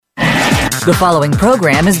The following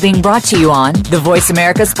program is being brought to you on the Voice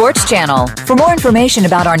America Sports Channel. For more information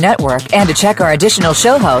about our network and to check our additional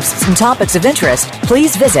show hosts and topics of interest,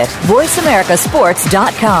 please visit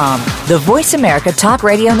voiceamericasports.com. The Voice America Talk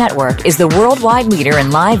Radio Network is the worldwide leader in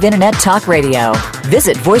live Internet talk radio.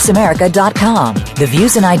 Visit voiceamerica.com. The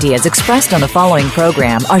views and ideas expressed on the following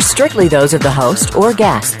program are strictly those of the host or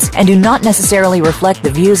guests and do not necessarily reflect the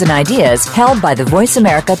views and ideas held by the Voice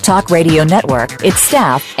America Talk Radio Network, its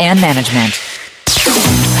staff, and management.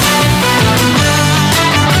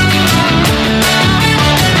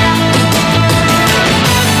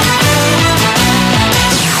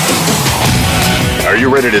 Are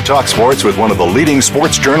you ready to talk sports with one of the leading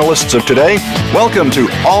sports journalists of today? Welcome to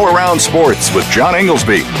All Around Sports with John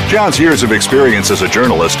Inglesby. John's years of experience as a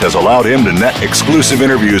journalist has allowed him to net exclusive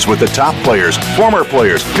interviews with the top players, former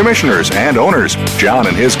players, commissioners, and owners. John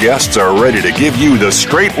and his guests are ready to give you the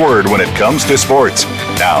straight word when it comes to sports.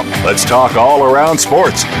 Now, let's talk all around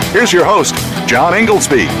sports. Here's your host, John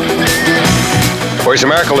Inglesby. Voice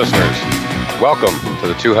America listeners, welcome to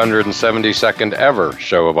the 272nd ever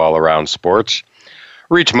show of All Around Sports.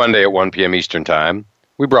 Each Monday at 1 p.m. Eastern Time,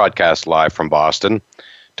 we broadcast live from Boston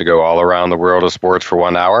to go all around the world of sports for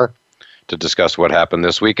 1 hour to discuss what happened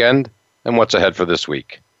this weekend and what's ahead for this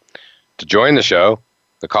week. To join the show,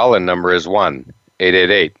 the call-in number is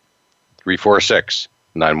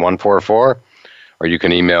 1-888-346-9144, or you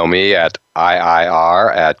can email me at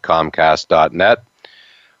iir@comcast.net,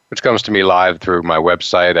 which comes to me live through my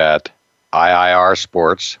website at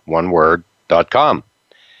iirsports.com.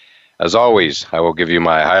 As always, I will give you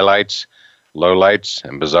my highlights, lowlights,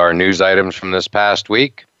 and bizarre news items from this past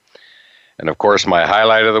week. And of course, my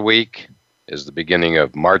highlight of the week is the beginning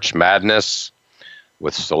of March Madness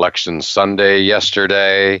with Selection Sunday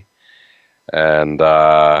yesterday. And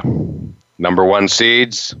number one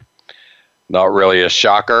seeds, not really a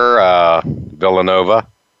shocker, Villanova,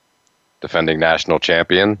 defending national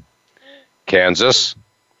champion, Kansas,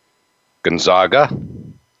 Gonzaga,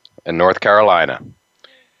 and North Carolina.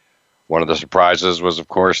 One of the surprises was, of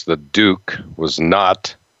course, that Duke was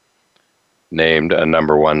not named a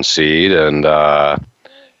number one seed, and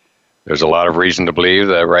there's a lot of reason to believe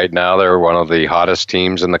that right now they're one of the hottest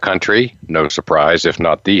teams in the country. No surprise, if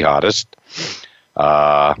not the hottest.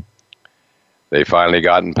 They finally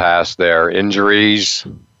gotten past their injuries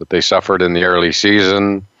that they suffered in the early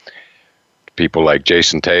season. People like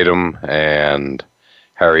Jason Tatum and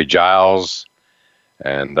Harry Giles,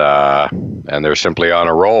 and they're simply on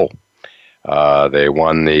a roll. They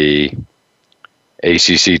won the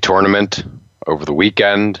ACC tournament over the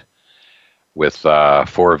weekend with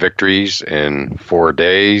 4 victories in 4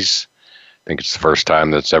 days. I think it's the first time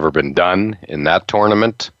that's ever been done in that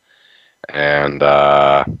tournament. And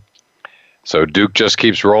so Duke just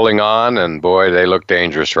keeps rolling on, and boy, they look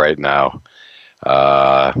dangerous right now.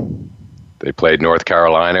 They played North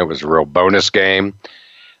Carolina. It was a real bonus game.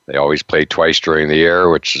 They always play twice during the year,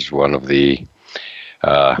 which is one of the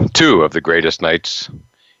 2 of the greatest nights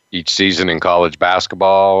each season in college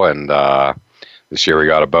basketball. And this year we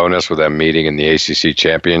got a bonus with them meeting in the ACC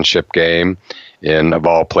championship game in, of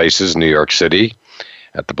all places, New York City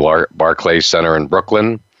at the Barclays Center in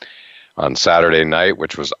Brooklyn on Saturday night,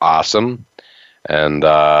 which was awesome. And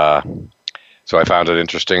so I found it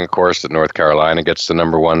interesting, of course, that North Carolina gets the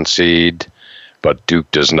number one seed, but Duke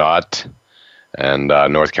does not. And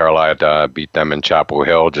North Carolina beat them in Chapel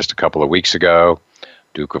Hill just a couple of weeks ago.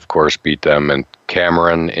 Duke, of course, beat them in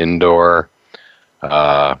Cameron Indoor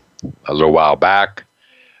a little while back.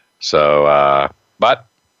 So, but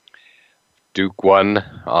Duke won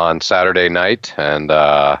on Saturday night, and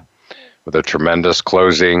with a tremendous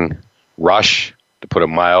closing rush, to put it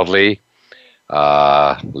mildly,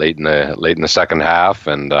 late in the second half,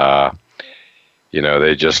 and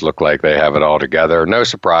they just look like they have it all together. No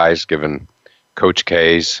surprise, given Coach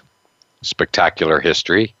K's spectacular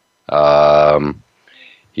history.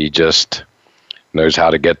 He just knows how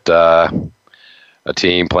to get a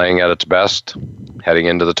team playing at its best heading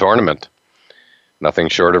into the tournament. Nothing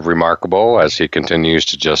short of remarkable as he continues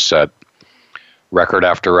to just set record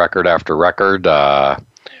after record after record.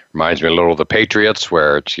 Reminds me a little of the Patriots,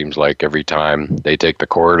 where it seems like every time they take the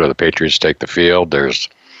court or the Patriots take the field, there's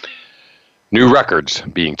new records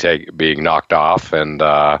being knocked off. And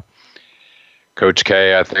Coach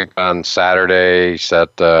K, I think on Saturday,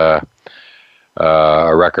 set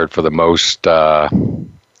a record for the most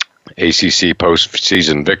ACC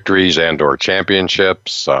postseason victories and or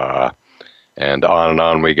championships, and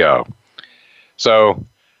on we go. So,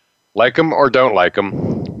 like them or don't like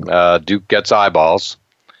them, Duke gets eyeballs,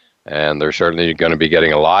 and they're certainly going to be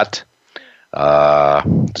getting a lot,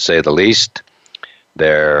 to say the least.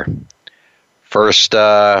 They're First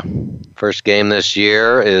game this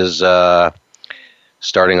year is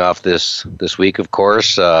starting off this week, of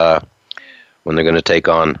course, when they're going to take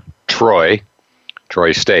on Troy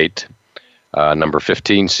State, number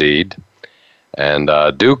 15 seed. And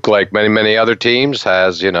Duke, like many other teams,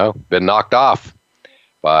 has, been knocked off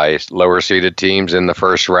by lower seeded teams in the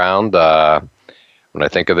first round. When I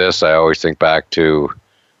think of this, I always think back to,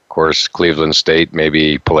 of course, Cleveland State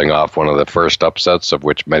maybe pulling off one of the first upsets, of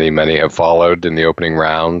which many have followed in the opening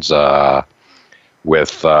rounds,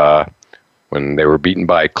 with when they were beaten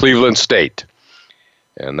by Cleveland State.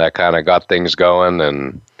 And that kind of got things going,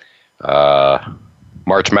 and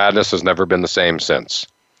March Madness has never been the same since.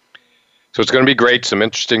 So it's going to be great, some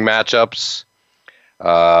interesting matchups.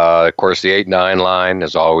 Of course, the 8-9 line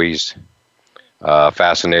is always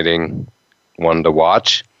fascinating one to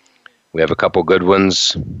watch. We have a couple good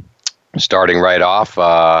ones starting right off.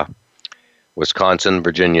 Wisconsin,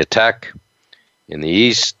 Virginia Tech in the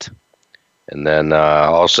East. And then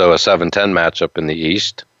also a 7-10 matchup in the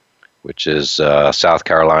East, which is South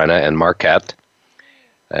Carolina and Marquette.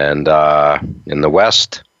 And in the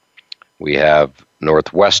West, we have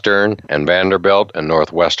Northwestern and Vanderbilt. And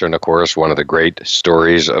Northwestern, of course, one of the great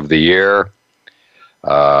stories of the year.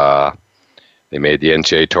 They made the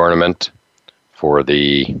NCAA tournament for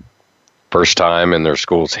the first time in their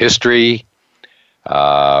school's history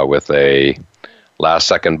with a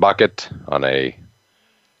last-second bucket on a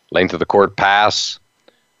length of the court pass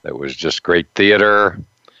that was just great theater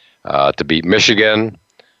to beat Michigan.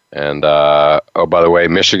 And, by the way,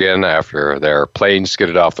 Michigan, after their plane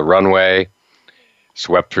skidded off the runway,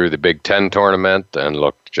 swept through the Big Ten tournament and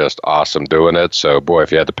looked just awesome doing it. So, boy,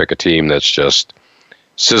 if you had to pick a team that's just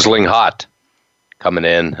sizzling hot coming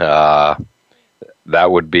in,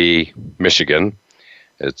 that would be Michigan.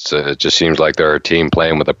 It just seems like they're a team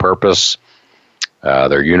playing with a purpose.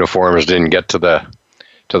 Their uniforms didn't get to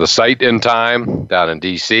the site in time down in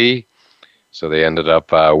D.C., so they ended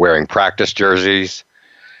up wearing practice jerseys.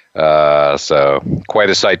 So quite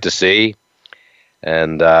a sight to see.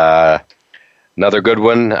 And another good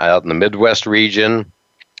one out in the Midwest region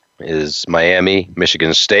is Miami,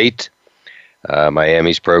 Michigan State.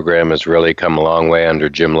 Miami's program has really come a long way under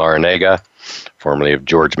Jim Larrañaga, formerly of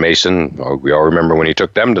George Mason. We all remember when he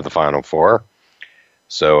took them to the Final Four.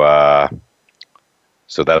 So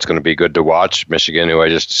that's going to be good to watch. Michigan, who I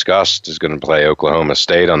just discussed, is going to play Oklahoma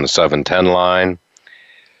State on the 7-10 line.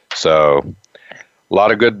 So a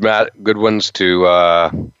lot of good ones to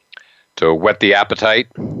whet the appetite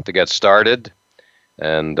to get started,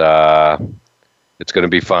 and it's going to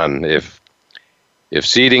be fun. If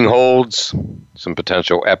seeding holds, some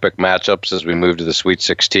potential epic matchups as we move to the Sweet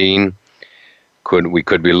 16. We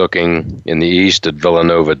could be looking in the East at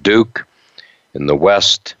Villanova Duke, in the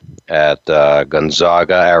West at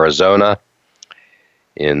Gonzaga Arizona,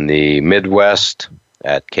 in the Midwest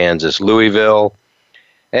at Kansas Louisville,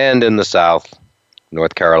 and in the South,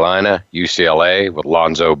 North Carolina, UCLA with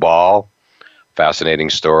Lonzo Ball. Fascinating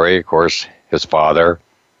story, of course, his father,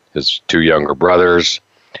 his two younger brothers.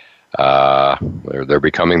 They're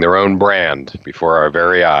becoming their own brand before our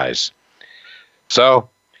very eyes. So,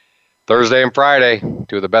 Thursday and Friday,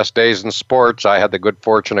 two of the best days in sports. I had the good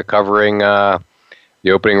fortune of covering the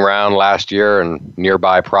opening round last year in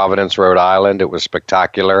nearby Providence, Rhode Island. It was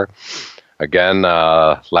spectacular. Again,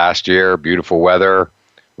 last year, beautiful weather.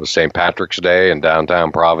 It was St. Patrick's Day, and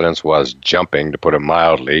downtown Providence was jumping, to put it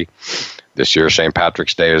mildly. This year, St.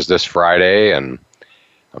 Patrick's Day is this Friday, and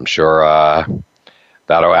I'm sure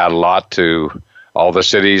that'll add a lot to all the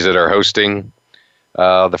cities that are hosting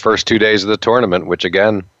the first 2 days of the tournament, which,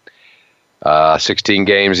 again, 16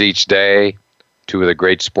 games each day, two of the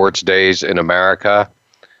great sports days in America.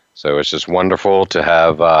 So it's just wonderful to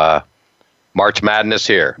have March Madness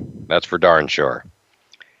here. That's for darn sure.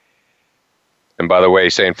 And by the way,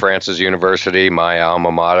 St. Francis University, my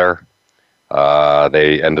alma mater,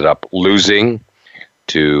 they ended up losing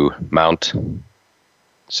to Mount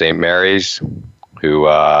St. Mary's,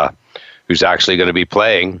 who's actually going to be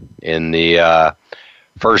playing in the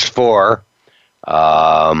first four,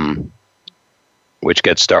 which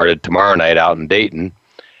gets started tomorrow night out in Dayton.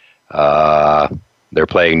 They're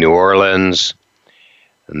playing New Orleans,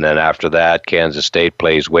 and then after that, Kansas State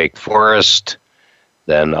plays Wake Forest.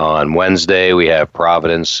 Then on Wednesday, we have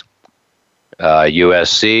Providence,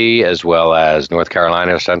 USC, as well as North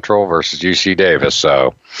Carolina Central versus UC Davis.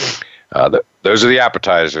 So those are the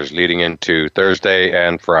appetizers leading into Thursday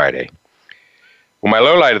and Friday. Well, my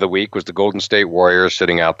low light of the week was the Golden State Warriors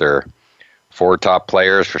sitting out their four top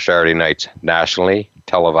players for Saturday night's nationally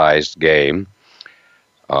televised game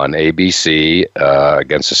on ABC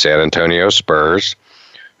against the San Antonio Spurs,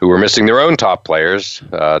 who were missing their own top players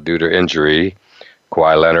due to injury,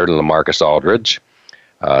 Kawhi Leonard and LaMarcus Aldridge,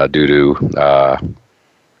 due to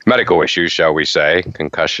medical issues, shall we say,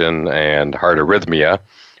 concussion and heart arrhythmia,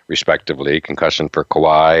 respectively. Concussion for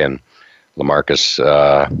Kawhi, and LaMarcus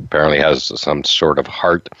apparently has some sort of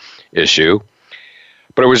heart issue.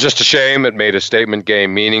 But it was just a shame. It made a statement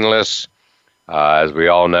game meaningless. As we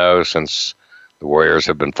all know, since the Warriors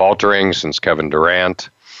have been faltering, since Kevin Durant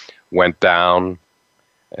went down,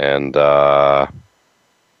 and the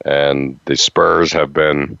Spurs have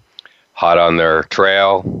been hot on their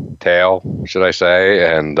tail, should I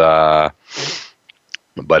say? And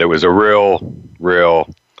but it was a real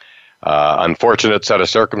unfortunate set of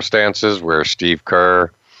circumstances where Steve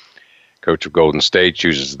Kerr, coach of Golden State,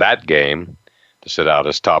 chooses that game to sit out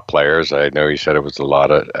his top players. I know he said it was a lot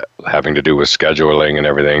of having to do with scheduling and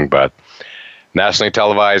everything, but nationally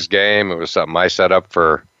televised game. It was something I set up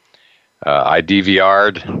for. I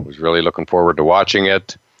DVR'd. Was really looking forward to watching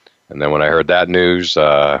it. And then when I heard that news,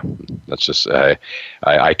 I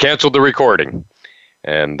canceled the recording.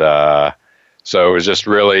 And so it was just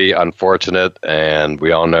really unfortunate. And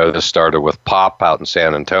we all know this started with Pop out in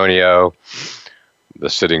San Antonio, the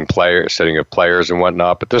sitting of players and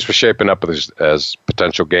whatnot. But this was shaping up as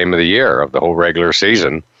potential game of the year of the whole regular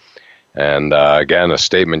season. And again, a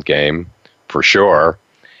statement game for sure.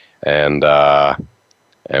 And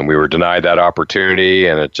we were denied that opportunity.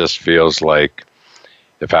 And it just feels like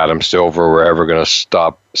if Adam Silver were ever going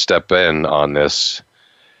to step in on this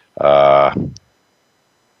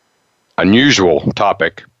unusual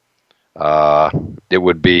topic, it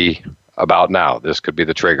would be about now. This could be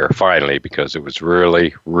the trigger, finally, because it was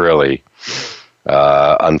really, really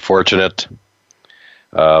unfortunate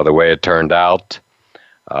the way it turned out.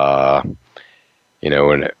 And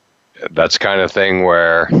that's the kind of thing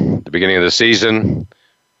where at the beginning of the season,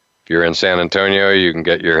 if you're in San Antonio, you can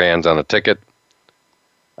get your hands on a ticket.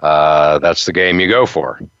 That's the game you go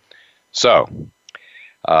for. So,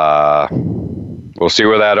 we'll see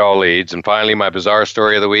where that all leads. And finally, my bizarre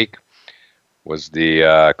story of the week was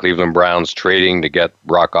the Cleveland Browns trading to get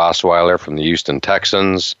Brock Osweiler from the Houston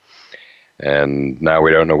Texans. And now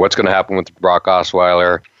we don't know what's going to happen with Brock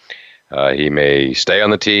Osweiler. He may stay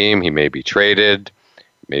on the team. He may be traded,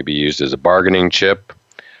 may be used as a bargaining chip,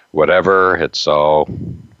 whatever. It's all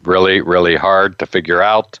really, really hard to figure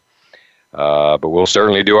out. But we'll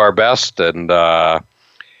certainly do our best. And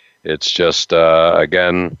it's just,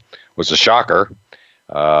 again, was a shocker.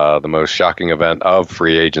 The most shocking event of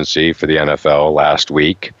free agency for the NFL last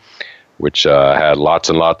week, which had lots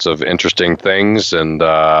and lots of interesting things. And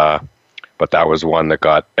but that was one that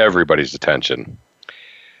got everybody's attention.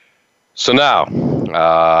 So now,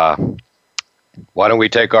 why don't we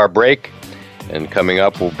take our break? And coming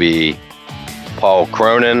up will be Paul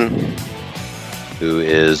Cronin, who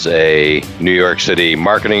is a New York City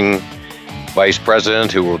marketing vice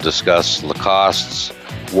president, who will discuss Lacoste's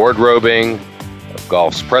wardrobing of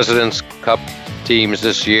golf's President's Cup teams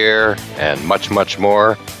this year and much, much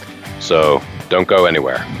more. So don't go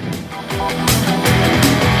anywhere.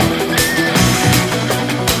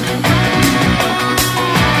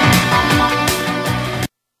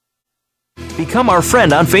 Become our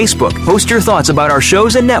friend on Facebook. Post your thoughts about our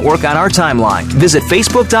shows and network on our timeline. Visit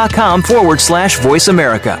Facebook.com/Voice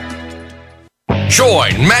America.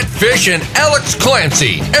 Join Matt Fish and Alex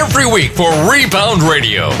Clancy every week for Rebound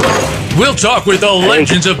Radio. We'll talk with the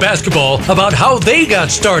legends of basketball about how they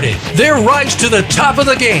got started, their rise to the top of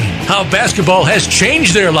the game, how basketball has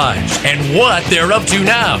changed their lives, and what they're up to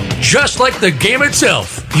now. Just like the game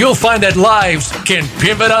itself, you'll find that lives can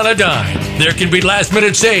pivot on a dime. There can be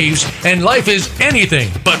last-minute saves, and life is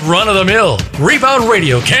anything but run-of-the-mill. Rebound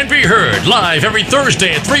Radio can be heard live every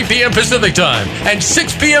Thursday at 3 p.m. Pacific Time and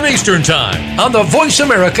 6 p.m. Eastern Time on the Voice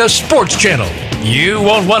America Sports Channel. You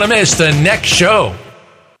won't want to miss the next show.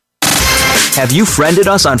 Have you friended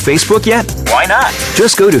us on Facebook yet? Why not?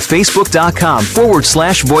 Just go to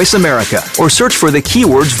Facebook.com/Voice America or search for the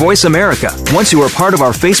keywords Voice America. Once you are part of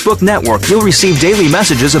our Facebook network, you'll receive daily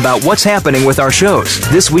messages about what's happening with our shows,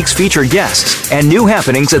 this week's featured guests, and new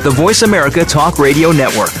happenings at the Voice America Talk Radio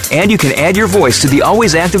Network. And you can add your voice to the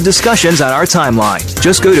always active discussions on our timeline.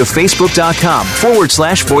 Just go to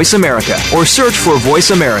Facebook.com/Voice America or search for Voice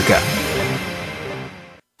America.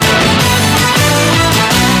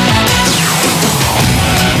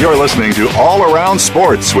 You're listening to All Around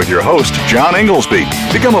Sports with your host, John Inglesby.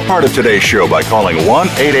 Become a part of today's show by calling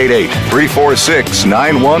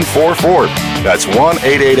 1-888-346-9144. That's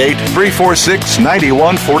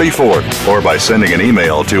 1-888-346-9144. Or by sending an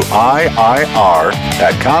email to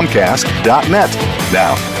iir@comcast.net.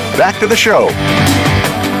 Now, back to the show.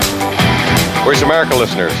 Voice America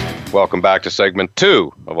listeners, welcome back to segment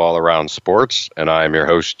 2 of All Around Sports, and I am your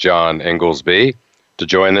host, John Inglesby. To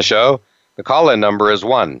join the show, the call-in number is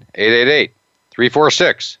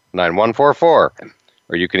 1-888-346-9144, or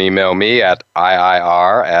you can email me at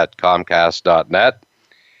iir@comcast.net.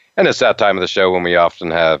 And it's that time of the show when we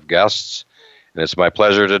often have guests, and it's my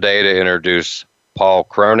pleasure today to introduce Paul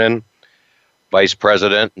Cronin, Vice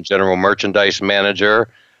President and General Merchandise Manager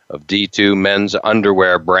of D2 Men's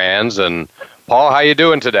Underwear Brands. And Paul, how you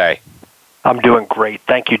doing today? I'm doing great.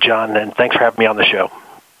 Thank you, John, and thanks for having me on the show.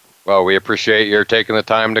 Well, we appreciate your taking the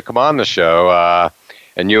time to come on the show.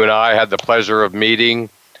 And you and I had the pleasure of meeting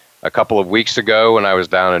a couple of weeks ago when I was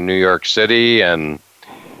down in New York City, and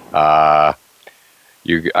I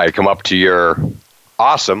come up to your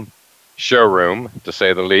awesome showroom, to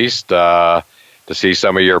say the least, to see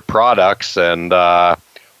some of your products. And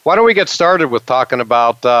why don't we get started with talking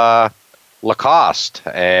about Lacoste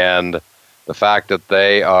and the fact that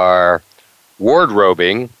they are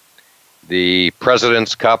wardrobing the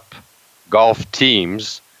President's Cup golf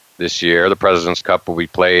teams this year. The President's Cup will be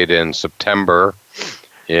played in September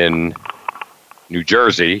in New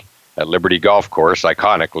Jersey at Liberty Golf Course,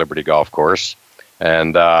 iconic Liberty Golf Course.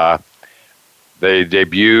 And they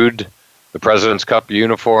debuted the President's Cup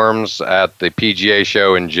uniforms at the PGA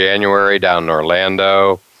show in January down in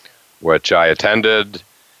Orlando, which I attended,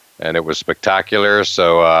 and it was spectacular.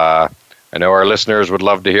 So I know our listeners would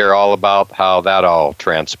love to hear all about how that all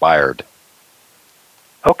transpired.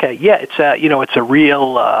 Okay, yeah, it's a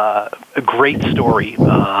real a great story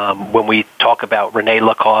when we talk about René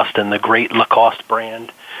Lacoste and the great Lacoste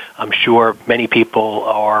brand. I'm sure many people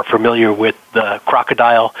are familiar with the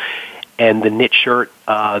crocodile and the knit shirt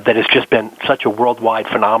that has just been such a worldwide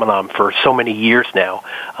phenomenon for so many years now.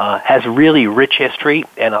 Has a really rich history,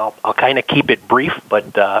 and I'll kind of keep it brief,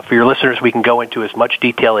 but for your listeners, we can go into as much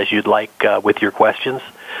detail as you'd like with your questions.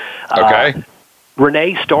 Okay.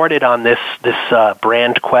 René started on this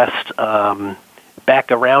brand quest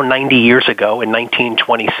back around 90 years ago in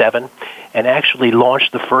 1927, and actually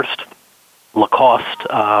launched the first Lacoste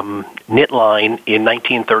knit line in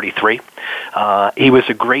 1933. He was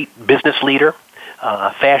a great business leader,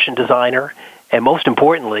 fashion designer, and most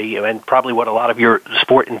importantly, and probably what a lot of your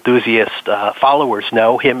sport enthusiast followers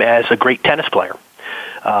know, him as a great tennis player.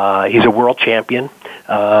 He's a world champion,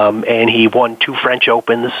 and he won 2 French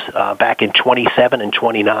Opens back in 27 and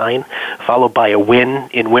 29, followed by a win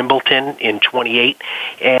in Wimbledon in 28.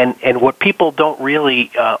 And what people don't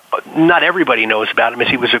really, not everybody knows about him, is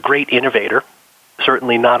he was a great innovator,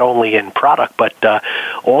 certainly not only in product, but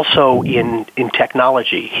also in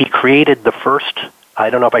technology. He created the first,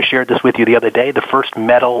 I don't know if I shared this with you the other day, the first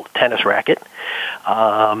metal tennis racket.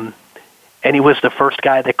 And he was the first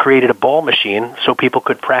guy that created a ball machine so people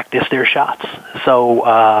could practice their shots. So,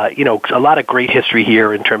 a lot of great history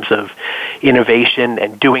here in terms of innovation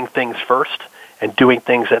and doing things first and doing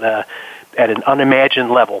things at an unimagined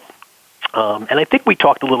level. And I think we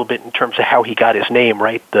talked a little bit in terms of how he got his name,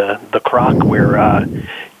 right? The Croc, where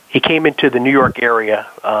he came into the New York area,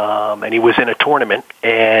 and he was in a tournament,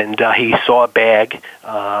 and he saw a bag,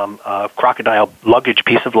 a crocodile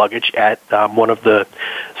piece of luggage at one of the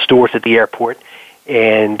stores at the airport,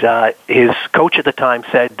 and his coach at the time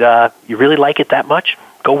said, "You really like it that much?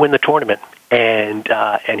 Go win the tournament." And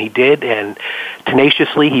he did, and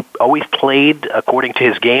tenaciously, he always played according to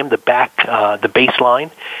his game, the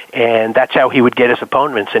baseline, and that's how he would get his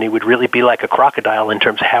opponents, and he would really be like a crocodile in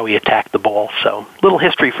terms of how he attacked the ball. So, little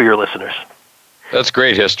history for your listeners. That's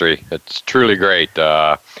great history. It's truly great.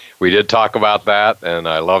 We did talk about that, and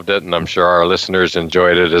I loved it, and I'm sure our listeners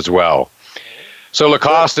enjoyed it as well. So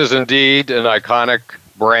Lacoste is indeed an iconic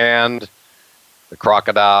brand. The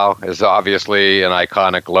crocodile is obviously an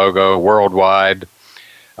iconic logo worldwide,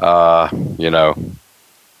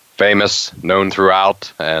 famous, known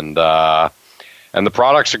throughout, and the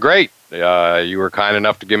products are great. You were kind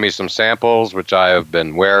enough to give me some samples, which I have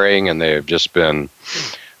been wearing, and they have just been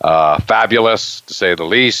fabulous, to say the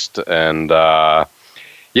least. And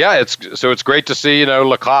it's great to see,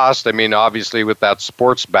 Lacoste. I mean, obviously with that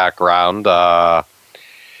sports background,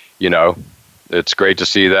 it's great to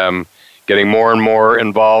see them getting more and more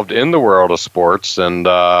involved in the world of sports. And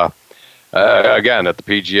again, at the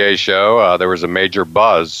PGA show, there was a major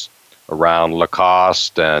buzz around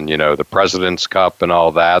Lacoste and, the President's Cup and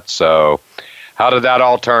all that. So how did that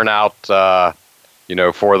all turn out, for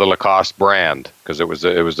the Lacoste brand? Because it was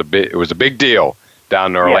a big deal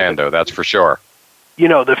down in Orlando, that's for sure.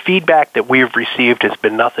 The feedback that we've received has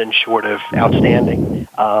been nothing short of outstanding.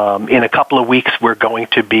 In a couple of weeks, we're going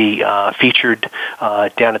to be featured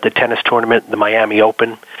down at the tennis tournament, the Miami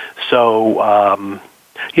Open. So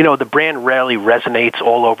The brand really resonates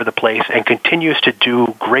all over the place and continues to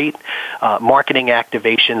do great marketing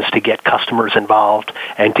activations to get customers involved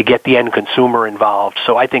and to get the end consumer involved.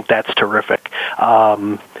 So I think that's terrific.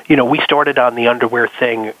 We started on the underwear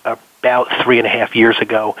thing about 3.5 years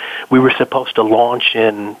ago. We were supposed to launch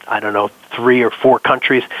in, 3 or 4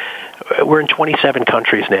 countries. We're in 27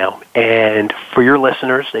 countries now. And for your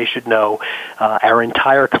listeners, they should know our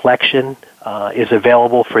entire collection is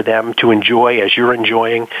available for them to enjoy as you're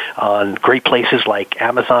enjoying on great places like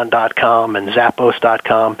Amazon.com and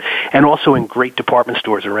Zappos.com, and also in great department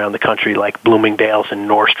stores around the country like Bloomingdale's and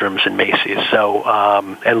Nordstrom's and Macy's. So,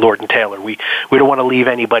 and Lord & Taylor. We don't want to leave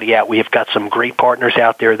anybody out. We have got some great partners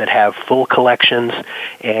out there that have full collections.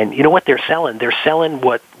 And you know what they're selling? They're selling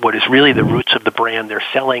what is really the roots of the brand. They're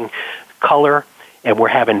selling color, and we're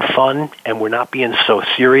having fun, and we're not being so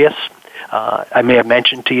serious. I may have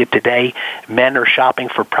mentioned to you today, men are shopping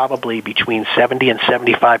for probably between 70 and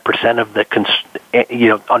 75% of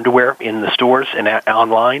the underwear in the stores and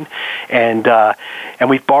online, and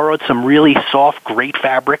we've borrowed some really soft, great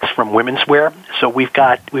fabrics from women's wear. So we've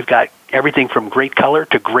got everything from great color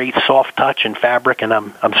to great soft touch and fabric, and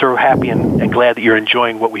I'm so happy and glad that you're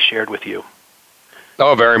enjoying what we shared with you.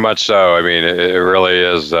 Oh, very much so. I mean, it really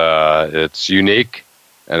is. It's unique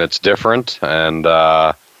and it's different, and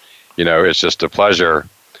it's just a pleasure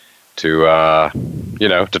to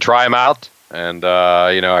try them out. And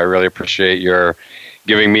I really appreciate your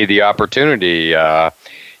giving me the opportunity. And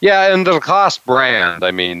the Lacoste brand. I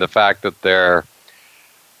mean, the fact that they're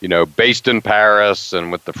based in Paris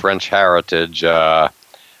and with the French heritage.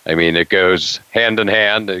 It goes hand in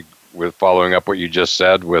hand with following up what you just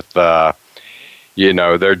said with.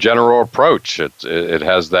 Their general approach. It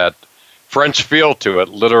has that French feel to it,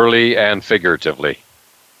 literally and figuratively.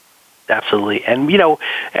 Absolutely. And,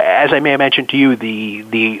 as I may have mentioned to you,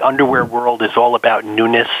 the underwear world is all about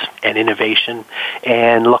newness and innovation.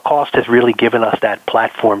 And Lacoste has really given us that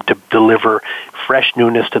platform to deliver fresh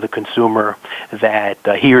newness to the consumer that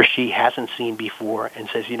he or she hasn't seen before and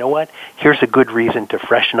says, you know what, here's a good reason to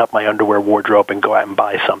freshen up my underwear wardrobe and go out and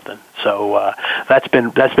buy something. So that's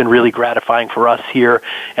been really gratifying for us here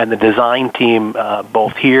and the design team,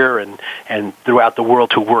 both here and throughout the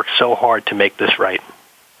world, who work so hard to make this right.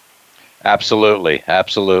 Absolutely.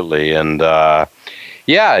 And,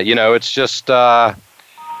 it's just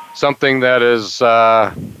something that has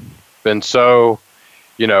been so,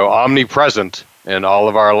 omnipresent in all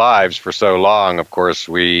of our lives for so long. Of course,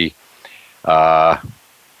 we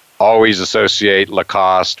always associate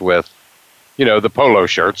Lacoste with, the polo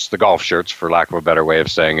shirts, the golf shirts, for lack of a better way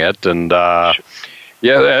of saying it. And,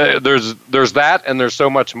 there's that, and there's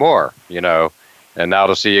so much more, And now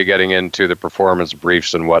to see you getting into the performance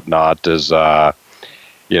briefs and whatnot is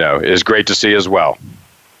great to see as well.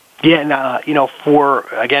 Yeah, and for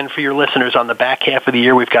your listeners, on the back half of the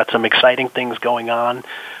year, we've got some exciting things going on.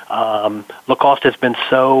 Lacoste has been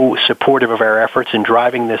so supportive of our efforts in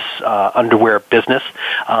driving this underwear business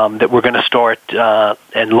that we're going to start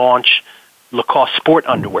and launch Lacoste Sport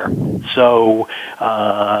underwear. So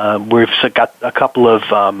we've got a couple of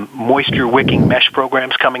moisture-wicking mesh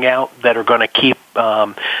programs coming out that are going to keep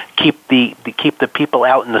the people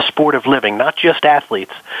out in the sport of living, not just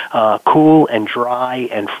athletes, cool and dry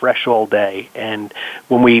and fresh all day. And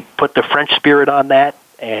when we put the French spirit on that,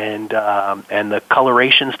 and the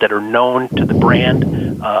colorations that are known to the brand,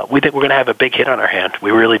 we think we're going to have a big hit on our hand.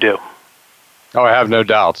 We really do. Oh, I have no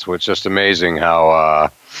doubts. It's just amazing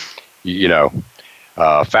how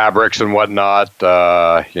fabrics and whatnot,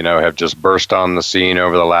 have just burst on the scene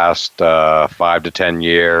over the last 5 to 10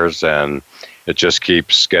 years, and it just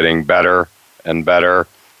keeps getting better and better.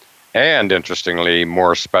 And interestingly,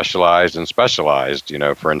 more specialized and specialized.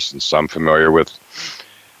 For instance, I'm familiar with,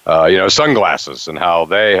 sunglasses and how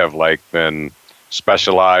they have been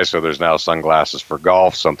specialized. So there's now sunglasses for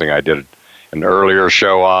golf, something I did an earlier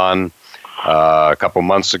show on a couple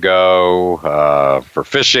months ago for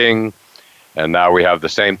fishing. And now we have the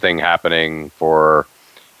same thing happening for,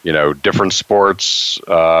 different sports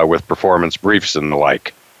with performance briefs and the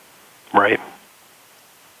like. Right.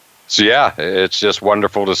 So, yeah, it's just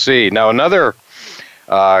wonderful to see. Now, another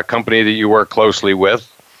company that you work closely with,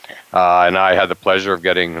 and I had the pleasure of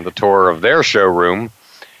getting the tour of their showroom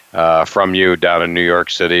from you down in New York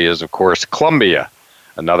City, is, of course, Columbia,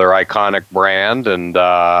 another iconic brand.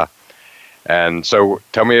 And so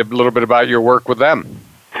tell me a little bit about your work with them.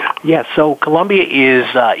 Yeah, so Columbia is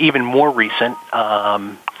even more recent.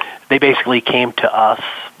 They basically came to us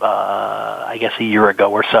I guess a year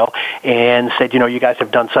ago or so, and said, you guys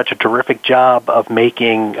have done such a terrific job of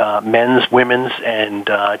making men's, women's, and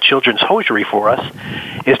children's hosiery for us.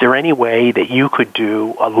 Is there any way that you could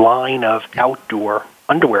do a line of outdoor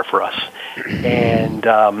underwear for us? And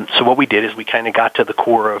so what we did is we kind of got to the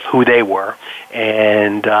core of who they were,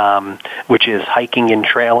 and which is hiking and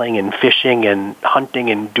trailing and fishing and hunting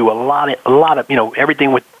and do a lot of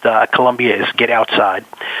everything with Columbia is get outside.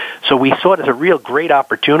 So we saw it as a real great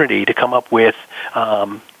opportunity to come up with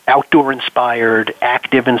outdoor-inspired,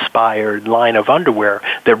 active-inspired line of underwear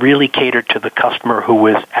that really catered to the customer who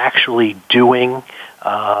was actually doing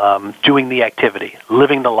the activity,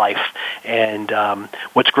 living the life. And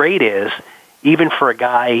what's great is, even for a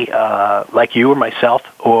guy like you or myself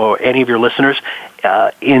or any of your listeners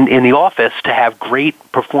in the office, to have great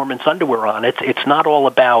performance underwear on, it's not all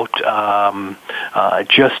about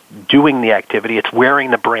just doing the activity. It's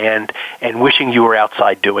wearing the brand and wishing you were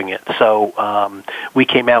outside doing it. So we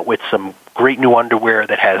came out with some great new underwear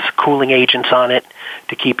that has cooling agents on it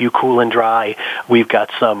to keep you cool and dry. We've got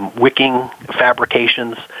some wicking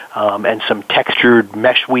fabrications and some textured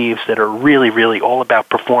mesh weaves that are really, really all about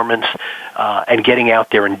performance and getting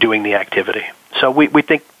out there and doing the activity. So we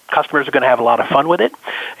think customers are going to have a lot of fun with it.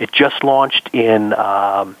 It just launched in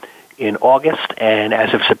August, and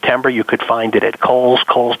as of September, you could find it at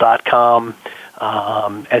Kohl's.com,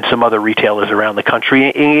 and some other retailers around the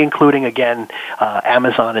country, including, again,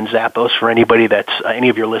 Amazon and Zappos. For anybody any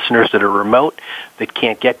of your listeners that are remote, that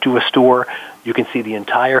can't get to a store, you can see the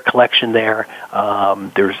entire collection there.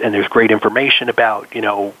 There's great information about,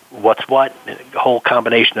 what's what, a whole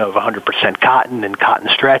combination of 100% cotton and cotton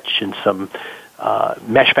stretch and some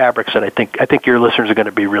mesh fabrics that I think your listeners are going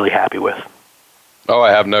to be really happy with. Oh, I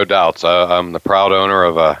have no doubts. I'm the proud owner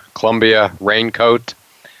of a Columbia raincoat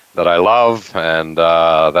that I love, and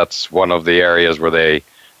that's one of the areas where they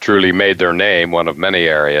truly made their name, one of many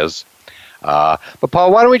areas. But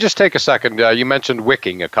Paul, why don't we just take a second? You mentioned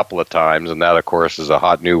wicking a couple of times, and that, of course, is a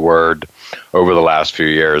hot new word over the last few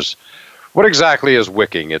years. What exactly is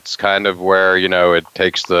wicking? It's kind of where, it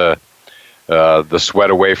takes the sweat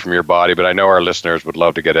away from your body, but I know our listeners would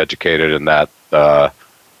love to get educated in that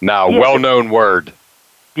well-known word.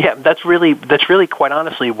 Yeah, that's really quite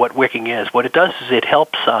honestly what wicking is. What it does is it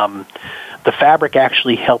helps, the fabric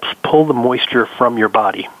actually helps pull the moisture from your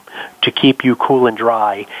body to keep you cool and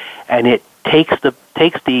dry, and it takes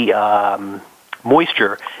the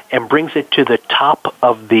moisture and brings it to the top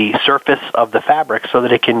of the surface of the fabric so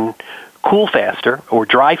that it can cool faster or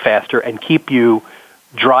dry faster and keep you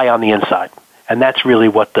dry on the inside. And that's really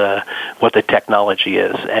what the technology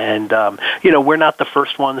is. And we're not the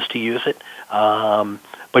first ones to use it,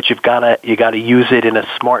 but you got to use it in a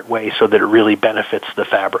smart way so that it really benefits the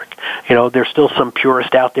fabric. There's still some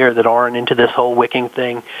purists out there that aren't into this whole wicking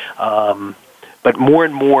thing, but more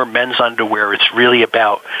and more men's underwear, it's really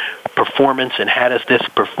about performance and how does this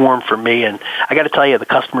perform for me. And I got to tell you, the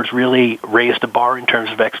customers really raised the bar in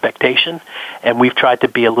terms of expectation, and we've tried to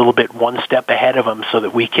be a little bit one step ahead of them so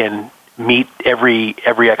that we can meet every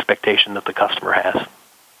expectation that the customer has.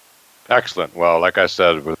 Excellent. Well, like I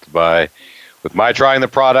said, with my trying the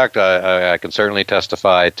product, I can certainly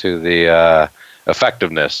testify to the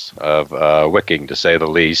effectiveness of wicking, to say the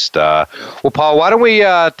least. Well, Paul, why don't we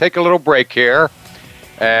take a little break here?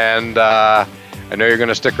 And I know you're going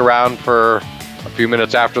to stick around for a few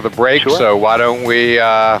minutes after the break, Sure. So why don't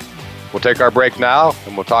we'll take our break now,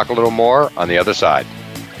 and we'll talk a little more on the other side.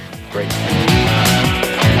 Great.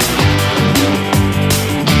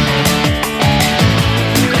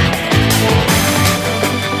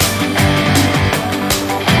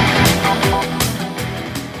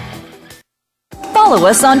 Follow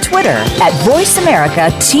us on Twitter at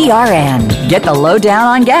VoiceAmericaTRN. Get the lowdown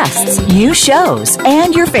on guests, new shows,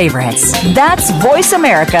 and your favorites. That's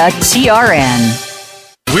VoiceAmericaTRN.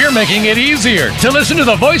 We're making it easier to listen to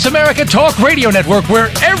the Voice America Talk Radio Network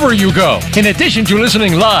wherever you go. In addition to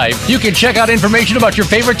listening live, you can check out information about your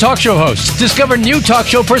favorite talk show hosts, discover new talk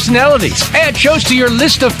show personalities, add shows to your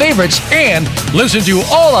list of favorites, and listen to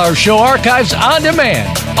all our show archives on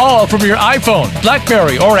demand. All from your iPhone,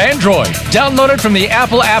 BlackBerry, or Android. Download it from the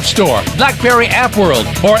Apple App Store, BlackBerry App World,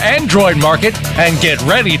 or Android Market, and get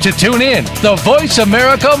ready to tune in. The Voice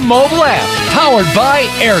America mobile app, powered by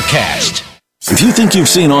Aircast. If you think you've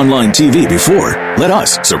seen online TV before, let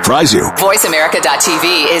us surprise you.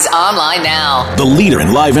 VoiceAmerica.tv is online now. The leader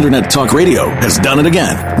in live internet talk radio has done it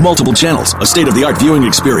again. Multiple channels, a state-of-the-art viewing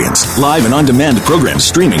experience, live and on-demand programs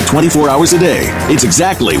streaming 24 hours a day. It's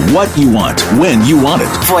exactly what you want, when you want it.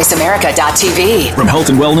 VoiceAmerica.tv. From health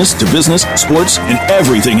and wellness to business, sports, and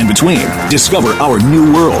everything in between. Discover our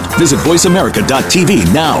new world. Visit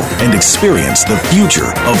VoiceAmerica.tv now and experience the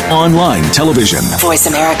future of online television.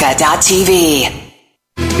 VoiceAmerica.tv.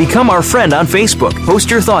 Become our friend on Facebook.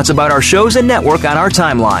 Post your thoughts about our shows and network on our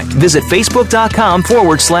timeline. Visit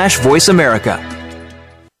Facebook.com/Voice America.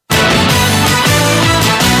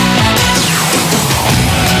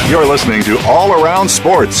 You're listening to All Around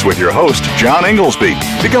Sports with your host, John Inglesby.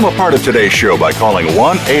 Become a part of today's show by calling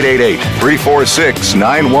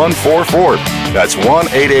 1-888-346-9144. That's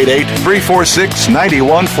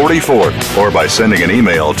 1-888-346-9144. Or by sending an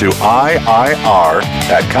email to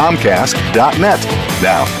iir@comcast.net.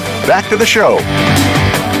 Now, back to the show.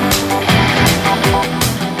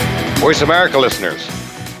 Voice America listeners,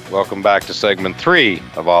 welcome back to segment 3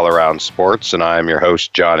 of All Around Sports, and I am your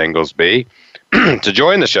host, John Inglesby. To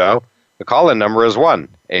join the show, the call-in number is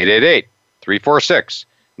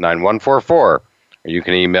 1-888-346-9144. Or you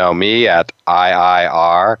can email me at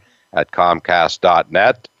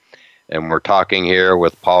iir@comcast.net. And we're talking here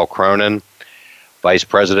with Paul Cronin, Vice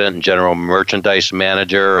President and General Merchandise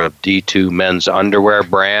Manager of D2 Men's Underwear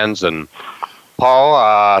Brands. And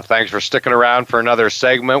Paul, thanks for sticking around for another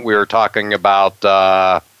segment. We were talking about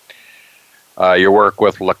your work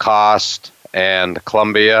with Lacoste and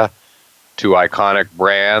Columbia, two iconic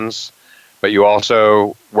brands, but you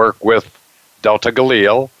also work with Delta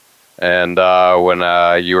Galil. And when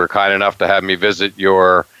you were kind enough to have me visit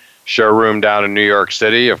your showroom down in New York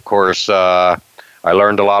City, of course, I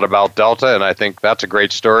learned a lot about Delta, and I think that's a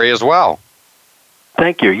great story as well.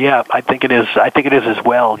 Thank you. Yeah, I think it is. I think it is as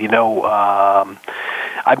well. You know,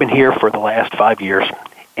 I've been here for the last 5 years,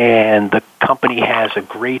 and the company has a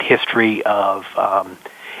great history of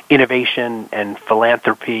innovation and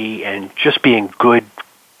philanthropy and just being good,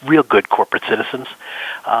 real good corporate citizens.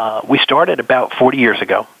 We started about 40 years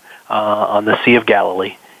ago on the Sea of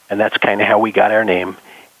Galilee, and that's kind of how we got our name.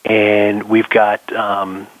 And we've got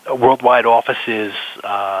worldwide offices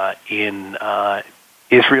in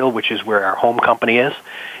Israel, which is where our home company is,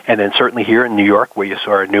 and then certainly here in New York, where you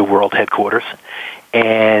saw our new world headquarters.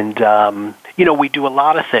 And, you know, we do a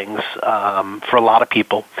lot of things for a lot of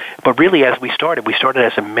people. But really, as we started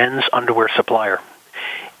as a men's underwear supplier.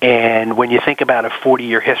 And when you think about a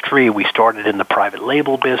 40-year history, we started in the private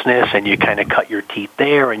label business, and you kind of cut your teeth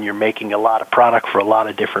there, and you're making a lot of product for a lot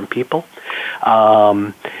of different people.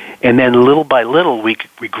 And then little by little, we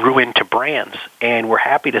grew into brands. And we're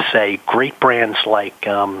happy to say great brands like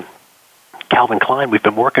Calvin Klein we've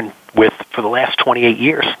been working with for the last 28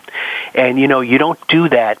 years. And, you know, you don't do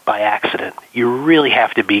that by accident. You really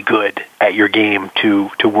have to be good at your game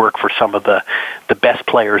to work for some of the best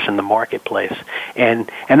players in the marketplace.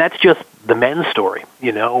 And that's just the men's story.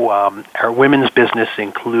 You know, our women's business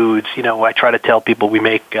includes, you know, I try to tell people we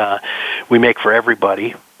make for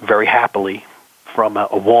everybody very happily, from a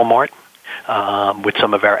Walmart, with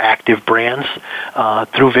some of our active brands,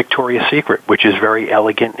 through Victoria's Secret, which is very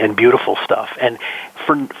elegant and beautiful stuff. And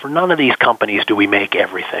for none of these companies do we make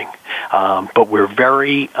everything, but we're in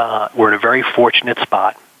a very fortunate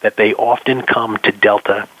spot that they often come to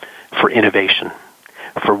Delta for innovation,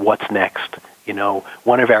 for what's next. You know,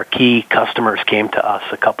 one of our key customers came to us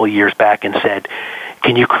a couple of years back and said,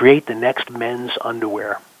 "Can you create the next men's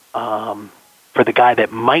underwear for the guy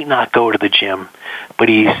that might not go to the gym, but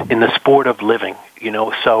he's in the sport of living?" You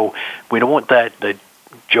know, so we don't want the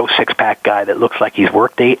Joe Six-Pack guy that looks like he's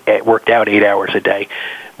worked out 8 hours a day.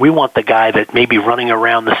 We want the guy that may be running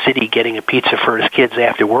around the city getting a pizza for his kids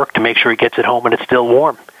after work to make sure he gets it home and it's still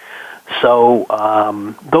warm. So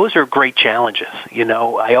those are great challenges. You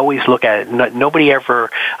know, I always look at it. Nobody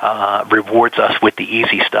ever rewards us with the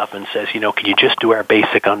easy stuff and says, you know, can you just do our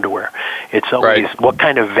basic underwear? It's always what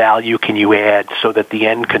kind of value can you add so that the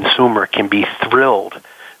end consumer can be thrilled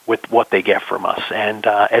with what they get from us. And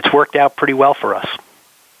it's worked out pretty well for us.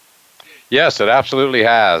 Yes, it absolutely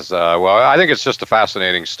has. Well, I think it's just a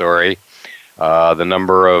fascinating story. The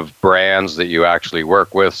number of brands that you actually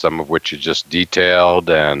work with, some of which you just detailed,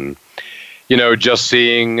 and you know, just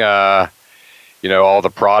seeing, you know, all the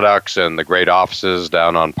products and the great offices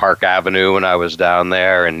down on Park Avenue when I was down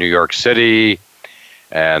there in New York City,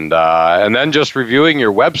 and then just reviewing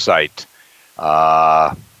your website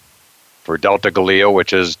for Delta Galil,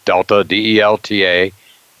 which is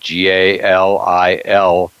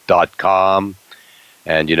DeltaGalil.com,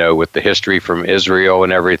 And, with the history from Israel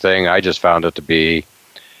and everything, I just found it to be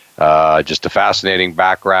just a fascinating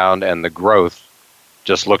background, and the growth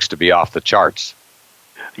just looks to be off the charts.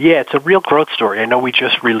 Yeah, it's a real growth story. I know we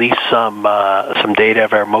just released some data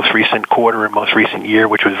of our most recent quarter and most recent year,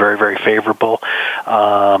 which was very, very favorable.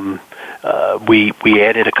 We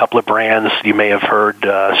added a couple of brands. You may have heard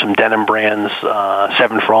some denim brands,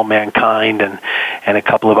 Seven for All Mankind, and a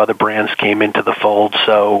couple of other brands came into the fold.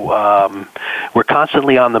 So we're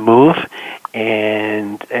constantly on the move,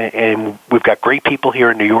 and we've got great people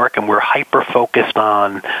here in New York, and we're hyper focused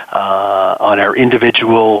on our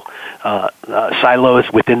individual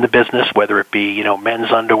silos within the business, whether it be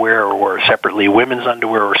men's underwear or separately women's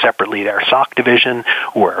underwear or separately our sock division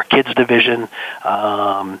or our kids division.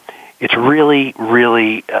 It's really,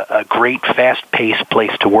 really a great, fast-paced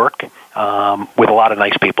place to work with a lot of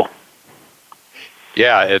nice people.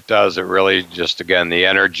 Yeah, it does. It really just, again, the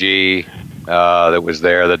energy that was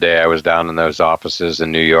there the day I was down in those offices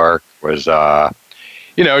in New York was,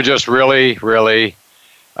 just really, really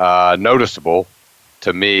noticeable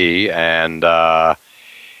to me. And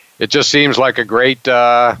it just seems like a great,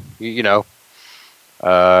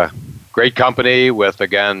 great company with,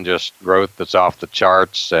 again, just growth that's off the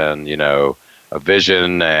charts and, a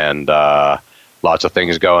vision and lots of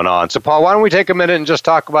things going on. So, Paul, why don't we take a minute and just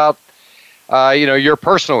talk about, your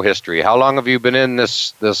personal history. How long have you been in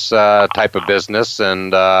this type of business?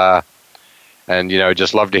 And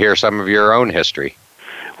just love to hear some of your own history.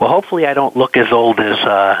 Well, hopefully I don't look as old as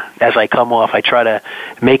I come off. I try to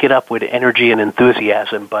make it up with energy and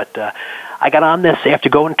enthusiasm, but I got on this after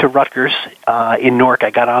going to Rutgers in Newark. I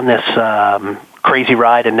got on this crazy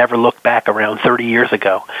ride and never looked back around 30 years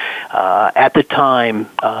ago. At the time,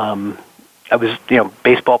 I was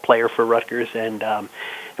baseball player for Rutgers, and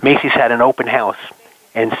Macy's had an open house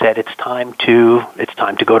and said it's time to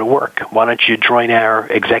go to work. Why don't you join our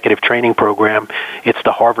executive training program? It's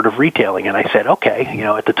the Harvard of retailing. And I said, okay.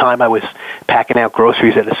 At the time I was packing out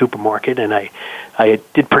groceries at a supermarket, and I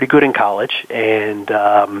did pretty good in college. And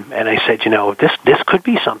I said, this could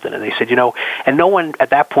be something. And they said, and no one at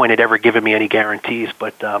that point had ever given me any guarantees.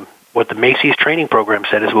 But what the Macy's training program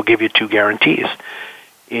said is we'll give you 2 guarantees.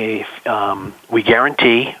 If we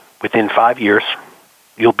guarantee within 5 years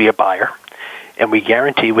you'll be a buyer, and we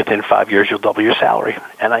guarantee within 5 years you'll double your salary.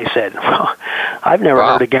 And I said, well, I've never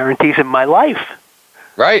heard of guarantees in my life.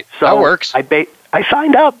 Right, so that works. I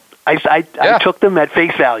signed up. I took them at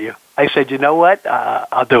face value. I said, you know what,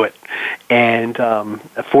 I'll do it. And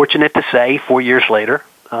fortunate to say, 4 years later,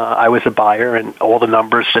 I was a buyer, and all the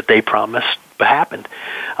numbers that they promised happened.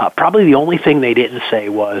 Probably the only thing they didn't say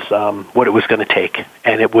was what it was going to take,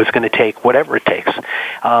 and it was going to take whatever it takes.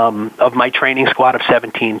 Of my training squad of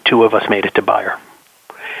 17, 2 of us made it to buyer.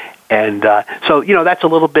 And so, that's a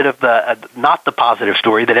little bit of not the positive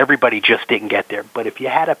story that everybody just didn't get there. But if you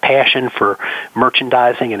had a passion for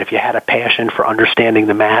merchandising, and if you had a passion for understanding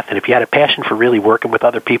the math, and if you had a passion for really working with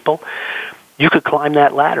other people, you could climb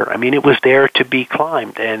that ladder. I mean, it was there to be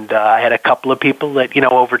climbed. And I had a couple of people that,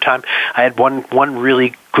 over time, I had one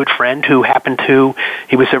really good friend who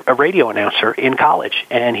he was a radio announcer in college.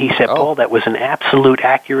 And he said, Paul, that was an absolute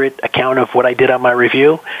accurate account of what I did on my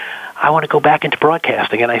review. I want to go back into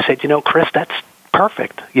broadcasting. And I said, Chris, that's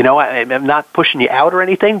perfect. I'm not pushing you out or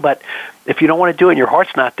anything, but if you don't want to do it and your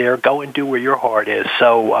heart's not there, go and do where your heart is.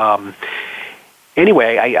 So,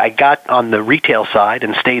 anyway, I got on the retail side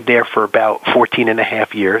and stayed there for about 14 and a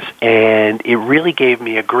half years, and it really gave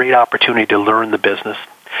me a great opportunity to learn the business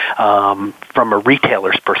from a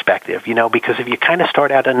retailer's perspective, because if you kind of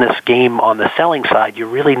start out in this game on the selling side, you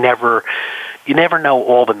really never know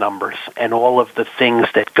all the numbers and all of the things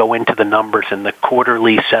that go into the numbers and the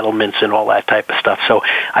quarterly settlements and all that type of stuff. So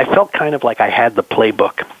I felt kind of like I had the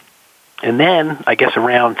playbook. And then, I guess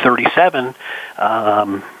around 37,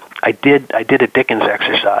 I did a Dickens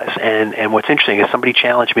exercise, and what's interesting is somebody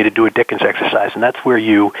challenged me to do a Dickens exercise, and that's where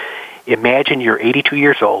you imagine you're 82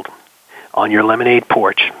 years old on your lemonade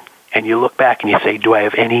porch, and you look back and you say, do I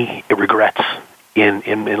have any regrets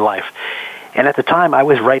in life? And at the time, I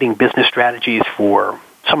was writing business strategies for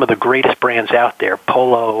some of the greatest brands out there,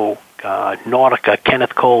 Polo, Nautica,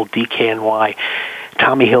 Kenneth Cole, DKNY,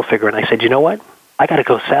 Tommy Hilfiger, and I said, you know what? I got to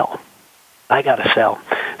go sell. I got to sell.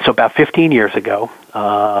 So about 15 years ago,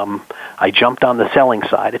 I jumped on the selling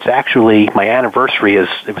side. It's actually, my anniversary it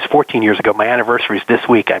was 14 years ago. My anniversary is this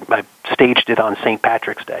week. I staged it on St.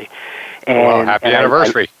 Patrick's Day. And, happy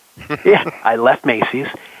anniversary. I left Macy's,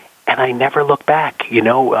 and I never looked back.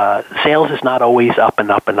 Sales is not always up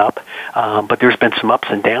and up and up, but there's been some ups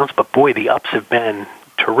and downs. But boy, the ups have been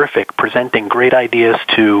terrific, presenting great ideas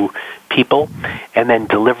to people and then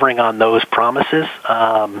delivering on those promises,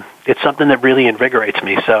 it's something that really invigorates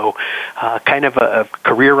me. So kind of a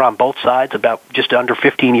career on both sides, about just under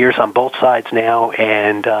 15 years on both sides now,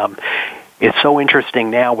 and it's so interesting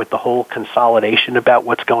now with the whole consolidation about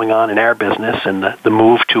what's going on in our business and the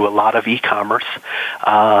move to a lot of e-commerce.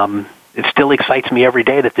 It still excites me every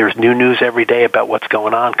day that there's new news every day about what's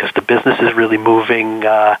going on, because the business is really moving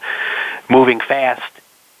fast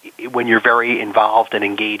when you're very involved and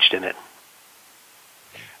engaged in it.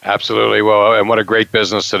 Absolutely. Well, and what a great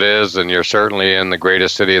business it is, and you're certainly in the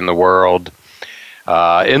greatest city in the world,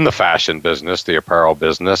 in the fashion business, the apparel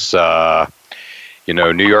business.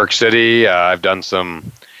 New York City, I've done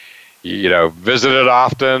some, visited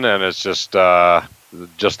often, and it's just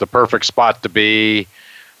the perfect spot to be.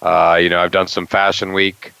 I've done some Fashion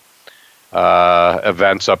Week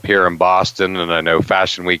events up here in Boston, and I know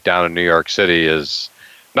Fashion Week down in New York City is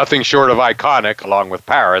nothing short of iconic, along with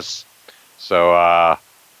Paris. So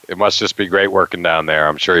it must just be great working down there.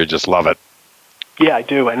 I'm sure you just love it. Yeah, I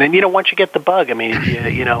do. And then, once you get the bug, I mean,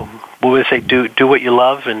 we would say do what you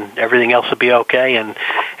love, and everything else will be okay.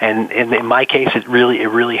 And in my case, it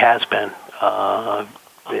really has been.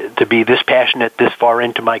 To be this passionate this far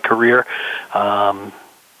into my career,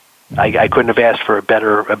 I couldn't have asked for a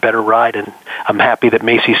better ride, and I'm happy that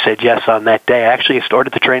Macy's said yes on that day. I actually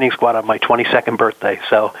started the training squad on my 22nd birthday,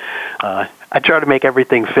 so I try to make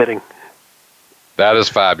everything fitting. That is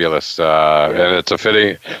fabulous, and it's a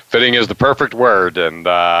fitting. Fitting is the perfect word, and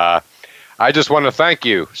I just want to thank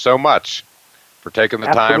you so much for taking the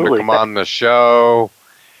time to come on the show,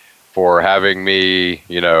 for having me,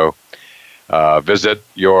 visit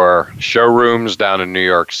your showrooms down in New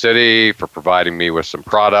York City, for providing me with some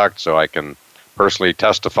product so I can personally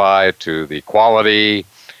testify to the quality,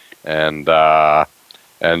 and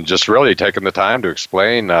just really taking the time to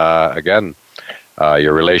explain again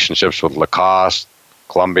your relationships with Lacoste,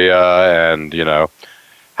 Columbia, and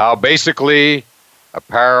how basically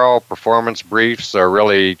apparel performance briefs are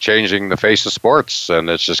really changing the face of sports, and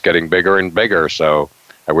it's just getting bigger and bigger. So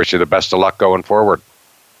I wish you the best of luck going forward.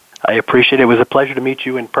 I appreciate it. It was a pleasure to meet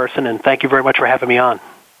you in person, and thank you very much for having me on.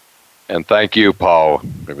 And thank you, Paul.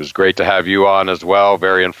 It was great to have you on as well.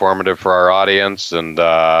 Very informative for our audience, and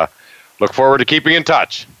look forward to keeping in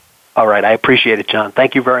touch. All right. I appreciate it, John.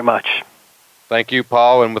 Thank you very much. Thank you,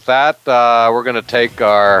 Paul. And with that, we're going to take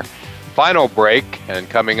our final break, and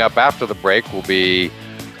coming up after the break will be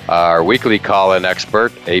our weekly call-in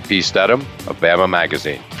expert, A.P. Stedham of Bama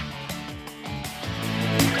Magazine.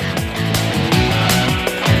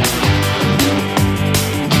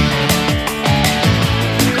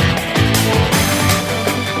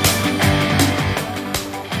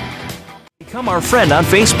 Become our friend on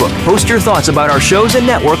Facebook. Post your thoughts about our shows and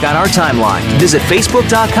network on our timeline. Visit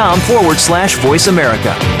Facebook.com/Voice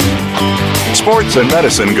America. Sports and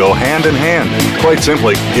medicine go hand in hand. Quite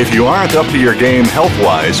simply, if you aren't up to your game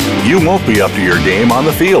health-wise, you won't be up to your game on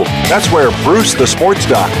the field. That's where Bruce the Sports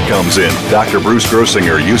Doc comes in. Dr. Bruce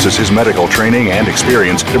Grossinger uses his medical training and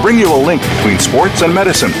experience to bring you a link between sports and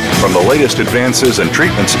medicine, from the latest advances and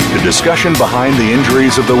treatments to discussion behind the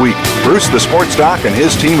injuries of the week. Bruce the Sports Doc and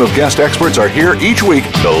his team of guest experts are here each week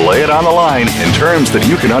to lay it on the line in terms that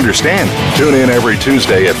you can understand. Tune in every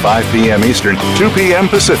Tuesday at 5 p.m. Eastern, 2 p.m.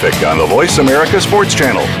 Pacific on the Voice America Sports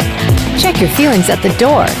Channel. Check your feelings at the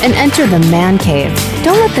door and enter the Man Cave.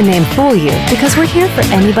 Don't let the name fool you, because we're here for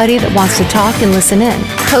anybody that wants to talk and listen in.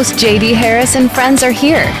 Host J.D. Harris and friends are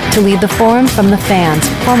here to lead the forum from the fans,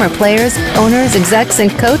 former players, owners, execs, and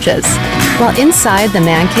coaches. While inside the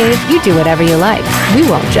Man Cave, you do whatever you like. We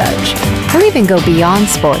won't judge. We'll even go beyond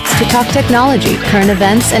sports to talk technology, current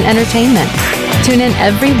events, and entertainment. Tune in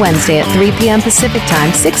every Wednesday at 3 p.m. Pacific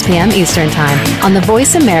Time, 6 p.m. Eastern Time on the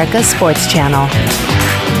Voice America Sports Channel.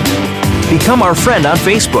 Become our friend on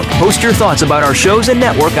Facebook. Post your thoughts about our shows and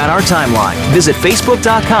network on our timeline. Visit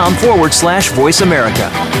Facebook.com/Voice America.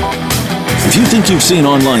 If you think you've seen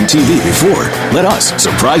online TV before, let us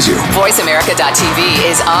surprise you. VoiceAmerica.tv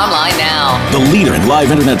is online now. The leader in live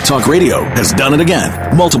internet talk radio has done it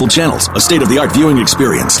again. Multiple channels, a state-of-the-art viewing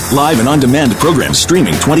experience, live and on-demand programs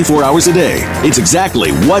streaming 24 hours a day. It's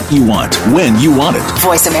exactly what you want, when you want it.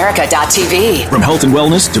 VoiceAmerica.tv. From health and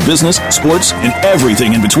wellness to business, sports, and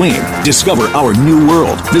everything in between. Discover our new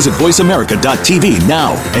world. Visit VoiceAmerica.tv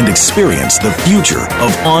now and experience the future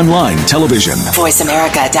of online television.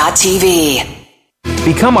 VoiceAmerica.tv.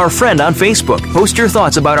 Become our friend on Facebook. Post your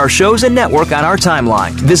thoughts about our shows and network on our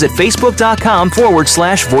timeline. Visit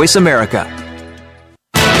Facebook.com/Voice America.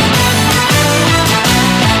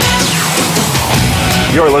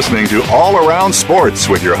 You're listening to All Around Sports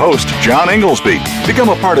with your host, John Inglesby. Become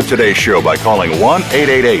a part of today's show by calling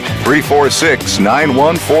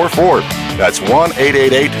 1-888-346-9144. That's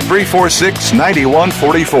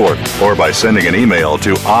 1-888-346-9144. Or by sending an email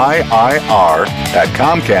to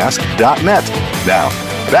iir@comcast.net. Now,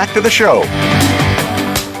 back to the show.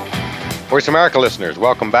 Voice America listeners,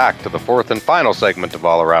 welcome back to the fourth and final segment of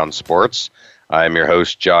All Around Sports. I'm your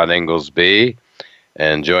host, John Inglesby,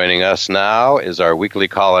 and joining us now is our weekly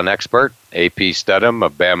call-in expert, AP Studham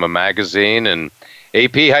of Bama Magazine. And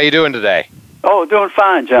AP, how you doing today? Oh, doing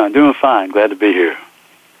fine, John. Doing fine. Glad to be here.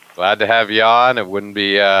 Glad to have you on. It wouldn't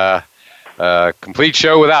be a complete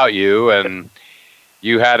show without you. And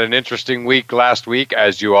you had an interesting week last week,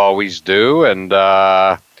 as you always do, and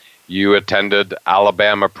you attended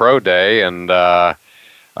Alabama Pro Day, and I'm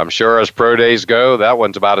sure as Pro Days go, that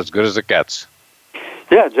one's about as good as it gets.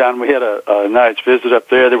 Yeah, John, we had a nice visit up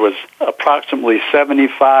there. There was approximately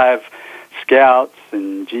 75 scouts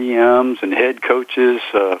and GMs and head coaches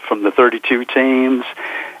from the 32 teams.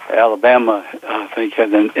 Alabama, I think,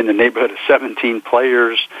 had in the neighborhood of 17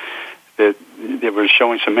 players that were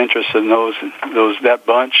showing some interest in that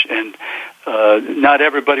bunch. And not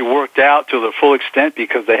everybody worked out to the full extent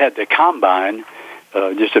because they had the combine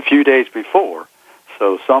just a few days before.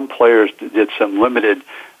 So some players did some limited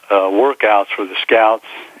workouts for the scouts,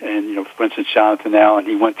 and for instance, Jonathan Allen,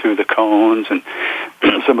 he went through the cones and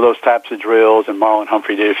some of those types of drills, and Marlon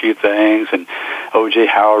Humphrey did a few things, and O.J.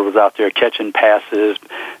 Howard was out there catching passes.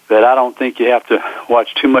 But I don't think you have to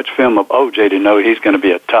watch too much film of O.J. to know he's going to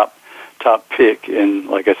be a top pick, and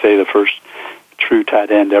like I say, the first true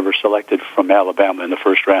tight end ever selected from Alabama in the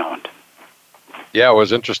first round. Yeah, it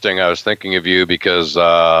was interesting. I was thinking of you because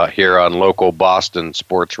here on local Boston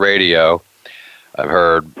sports radio, I've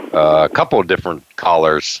heard a couple of different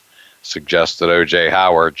callers suggest that O.J.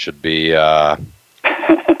 Howard should be a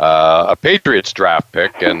Patriots draft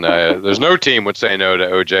pick, and there's no team would say no to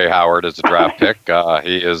O.J. Howard as a draft pick.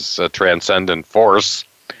 He is a transcendent force,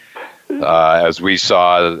 as we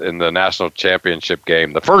saw in the national championship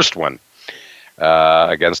game, the first one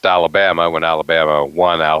against Alabama when Alabama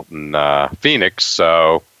won out in Phoenix.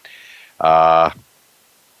 So,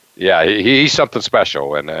 yeah, he's something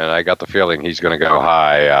special, and I got the feeling he's going to go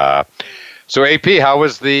high. So, AP, how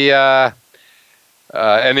was the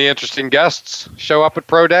any interesting guests show up at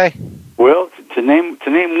Pro Day? Well, to name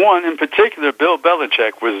one in particular, Bill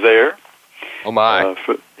Belichick was there. Oh my,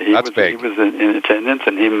 that's big. He was in attendance,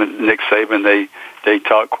 and him and Nick Saban, they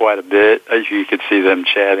talked quite a bit. As you could see them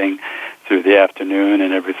chatting through the afternoon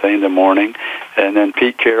and everything in the morning. And then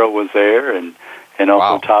Pete Carroll was there, and also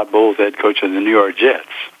Wow. Todd Bowles, head coach of the New York Jets.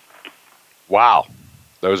 Wow,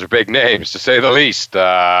 those are big names, to say the least.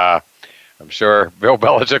 I'm sure Bill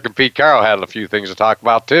Belichick and Pete Carroll had a few things to talk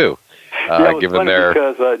about, too. Yeah, it was funny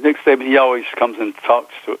because Nick Saban, he always comes and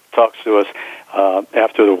talks to us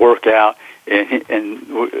after the workout, and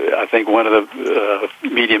I think one of the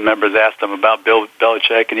media members asked him about Bill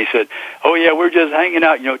Belichick, and he said, "Oh yeah, we're just hanging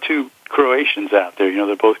out. Two Croatians out there.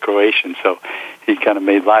 They're both Croatians." So he kind of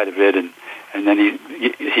made light of it, and then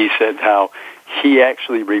he said how he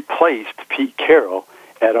actually replaced Pete Carroll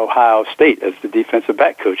at Ohio State as the defensive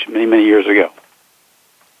back coach many years ago.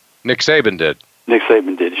 Nick Saban did. Nick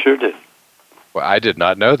Saban did, sure did. Well, I did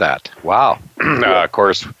not know that. Wow. Of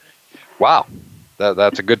course, wow.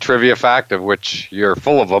 That's a good trivia fact, of which you're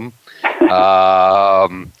full of them. It's, Nick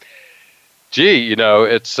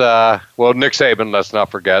Saban, let's not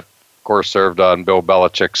forget, of course, served on Bill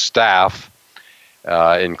Belichick's staff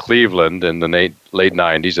in Cleveland in the late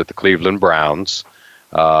 90s at the Cleveland Browns.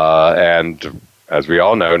 And as we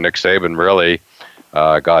all know, Nick Saban really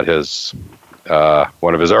got his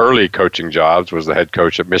one of his early coaching jobs was the head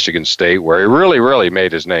coach at Michigan State, where he really, really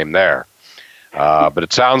made his name there. But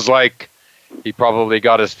it sounds like he probably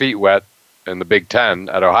got his feet wet in the Big Ten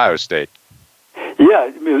at Ohio State.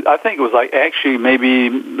 Yeah, I think it was maybe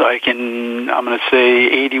in, I'm going to say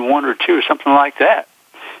 81 or 2 or something like that,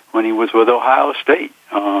 when he was with Ohio State.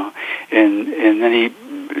 And then he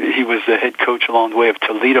was the head coach along the way of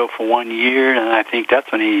Toledo for 1 year, and I think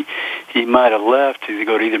that's when he might have left to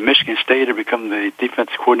go to either Michigan State or become the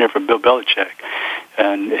defensive coordinator for Bill Belichick.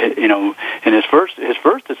 And and his first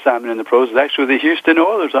assignment in the pros is actually the Houston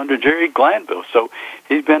Oilers under Jerry Glanville. So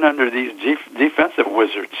he's been under these defensive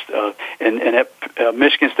wizards. And at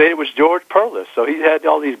Michigan State it was George Perlis. So he's had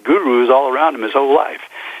all these gurus all around him his whole life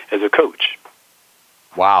as a coach.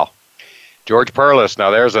 Wow. George Perlis. Now,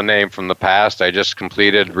 there's a name from the past. I just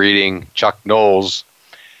completed reading Chuck Noll's,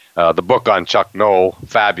 the book on Chuck Noll,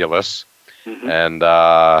 fabulous. Mm-hmm. And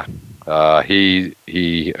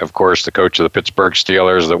he, of course, the coach of the Pittsburgh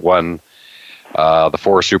Steelers that won the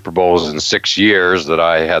 4 Super Bowls in 6 years that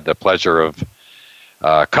I had the pleasure of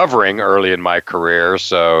covering early in my career.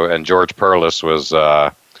 So, and George Perlis was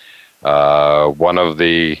one of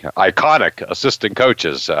the iconic assistant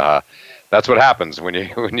coaches. That's what happens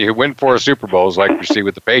when you win 4 Super Bowls, like we see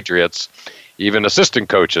with the Patriots. Even assistant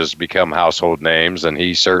coaches become household names, and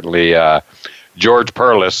he certainly, George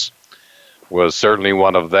Perlis, was certainly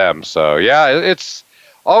one of them. So, yeah, it's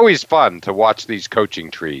always fun to watch these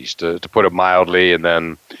coaching trees, to put it mildly, and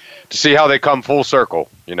then to see how they come full circle,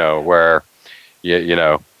 where,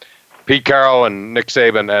 Pete Carroll and Nick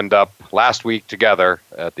Saban end up last week together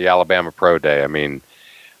at the Alabama Pro Day. I mean,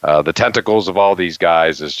 the tentacles of all these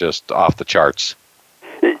guys is just off the charts.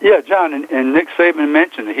 Yeah, John, and Nick Saban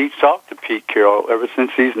mentioned that he's talked to Pete Carroll ever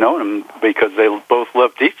since he's known him because they both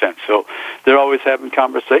love defense. So they're always having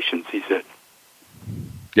conversations, he said.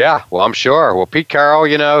 Yeah, well, I'm sure. Well, Pete Carroll,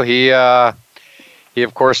 he of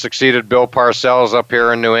course succeeded Bill Parcells up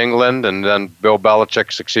here in New England, and then Bill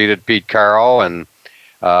Belichick succeeded Pete Carroll. And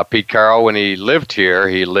Pete Carroll, when he lived here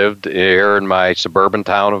in my suburban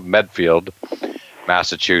town of Medfield,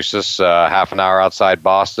 Massachusetts, half an hour outside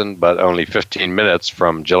Boston, but only 15 minutes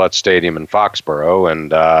from Gillette Stadium in Foxborough,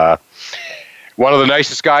 and one of the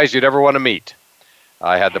nicest guys you'd ever want to meet.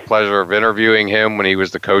 I had the pleasure of interviewing him when he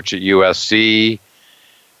was the coach at USC,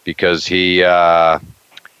 because he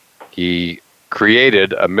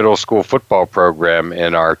created a middle school football program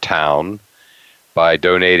in our town by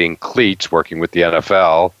donating cleats, working with the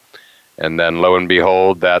NFL, and then lo and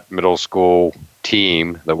behold, that middle school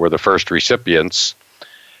team that were the first recipients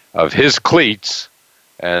of his cleats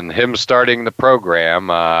and him starting the program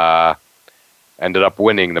ended up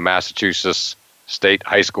winning the Massachusetts State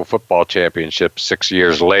High School Football Championship 6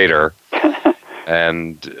 years later.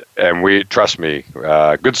 And we, trust me,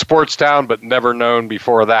 good sports town, but never known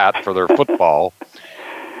before that for their football.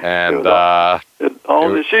 And all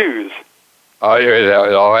the shoes.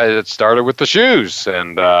 It started with the shoes.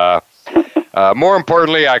 And more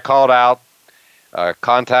importantly, I contacted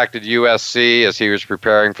USC as he was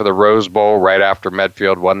preparing for the Rose Bowl right after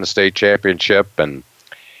Medfield won the state championship. And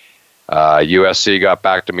USC got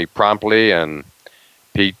back to me promptly, and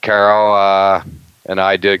Pete Carroll and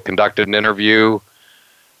I conducted an interview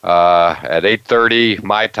at 8:30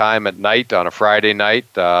 my time at night on a Friday night,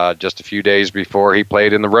 just a few days before he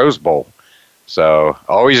played in the Rose Bowl. So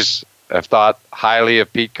always have thought highly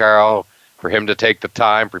of Pete Carroll, for him to take the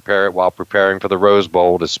time, while preparing for the Rose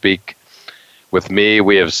Bowl, to speak with me.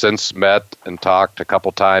 We have since met and talked a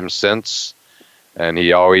couple times since, and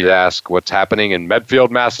he always asks what's happening in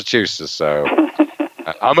Medfield, Massachusetts. So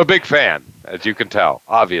I'm a big fan, as you can tell,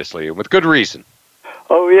 obviously, and with good reason.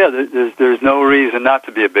 Oh, yeah, there's no reason not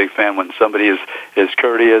to be a big fan when somebody is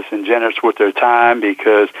courteous and generous with their time,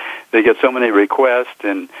 because they get so many requests,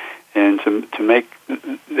 and to make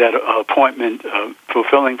that appointment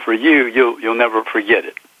fulfilling for you'll never forget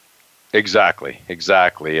it. Exactly.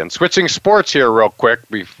 And switching sports here real quick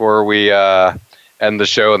before we end the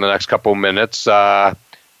show in the next couple minutes,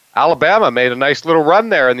 Alabama made a nice little run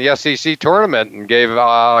there in the SEC tournament and gave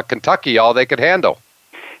Kentucky all they could handle.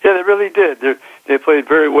 Yeah, they really did. They played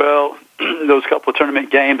very well those couple of tournament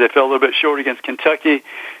games. They fell a little bit short against Kentucky,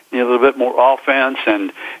 a little bit more offense,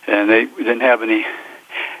 and they didn't have any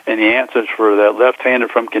answers for that left-hander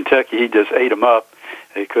from Kentucky. He just ate them up.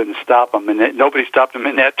 They couldn't stop him, and nobody stopped him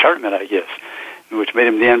in that tournament, I guess, which made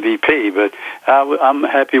him the MVP. But I'm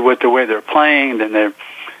happy with the way they're playing, and they're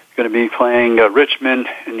going to be playing Richmond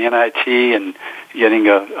in the NIT and getting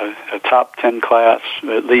a top 10 class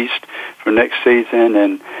at least for next season.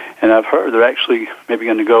 And I've heard they're actually maybe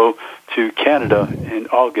going to go to Canada in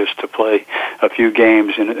August to play a few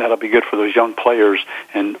games, and that'll be good for those young players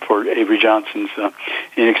and for Avery Johnson's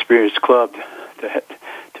inexperienced club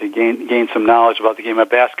to gain some knowledge about the game of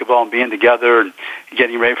basketball and being together and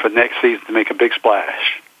getting ready for the next season to make a big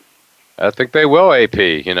splash. I think they will, AP.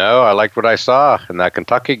 I liked what I saw in that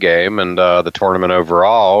Kentucky game and the tournament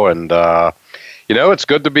overall. And, it's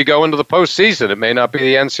good to be going to the postseason. It may not be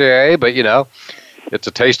the NCAA, but, it's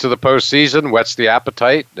a taste of the postseason, whets the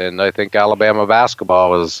appetite. And I think Alabama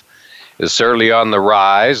basketball is certainly on the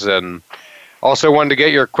rise. And also wanted to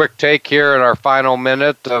get your quick take here in our final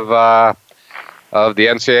minute of the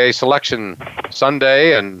NCAA selection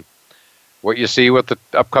Sunday and what you see with the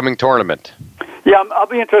upcoming tournament. Yeah, I'll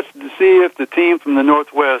be interested to see if the team from the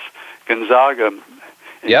Northwest, Gonzaga,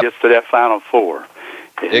 gets to that Final Four.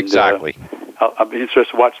 And, exactly. I'll be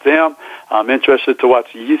interested to watch them. I'm interested to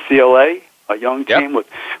watch UCLA, a young team with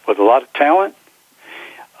a lot of talent.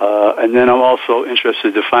 And then I'm also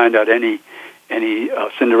interested to find out any any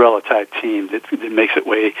Cinderella type team that makes its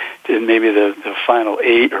way to maybe the final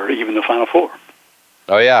 8 or even the final 4.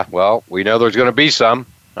 Oh yeah, well, we know there's going to be some.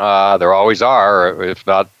 There always are, if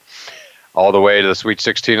not all the way to the Sweet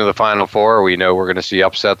 16 of the Final Four. We know we're going to see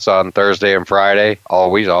upsets on Thursday and Friday.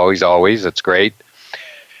 Always, always, always. It's great.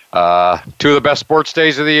 2 of the best sports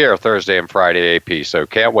days of the year, Thursday and Friday, AP. So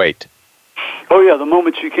can't wait. Oh yeah, the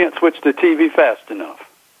moment you can't switch the TV fast enough.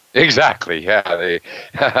 Exactly.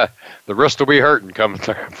 Yeah, the wrist will be hurting come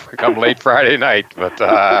late Friday night, but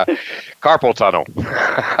carpal tunnel.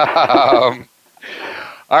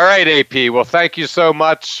 All right, AP. Well, thank you so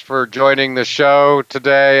much for joining the show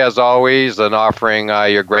today, as always, and offering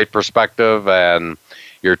your great perspective and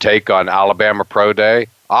your take on Alabama Pro Day.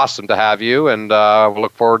 Awesome to have you, and we'll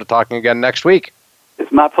look forward to talking again next week.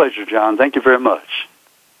 It's my pleasure, John. Thank you very much.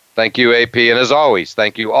 Thank you, AP. And as always,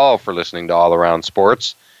 thank you all for listening to All Around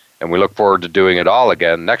Sports, and we look forward to doing it all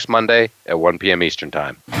again next Monday at 1 p.m. Eastern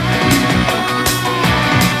Time.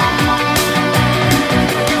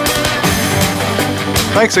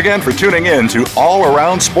 Thanks again for tuning in to All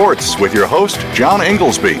Around Sports with your host, John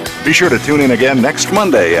Inglesby. Be sure to tune in again next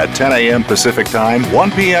Monday at 10 a.m. Pacific Time,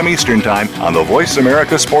 1 p.m. Eastern Time on the Voice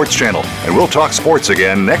America Sports Channel. And we'll talk sports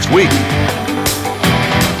again next week.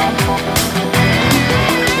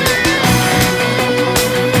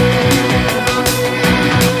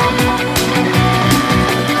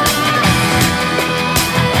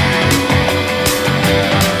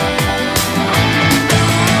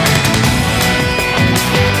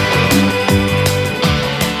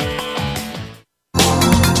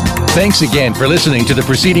 Thanks again for listening to the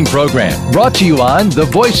preceding program, brought to you on the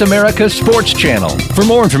Voice America Sports Channel. For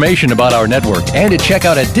more information about our network and to check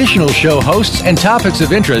out additional show hosts and topics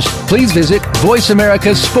of interest, please visit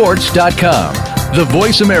voiceamericasports.com. The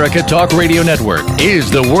Voice America Talk Radio Network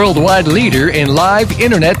is the worldwide leader in live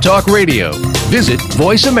Internet talk radio. Visit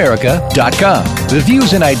voiceamerica.com. The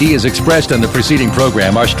views and ideas expressed on the preceding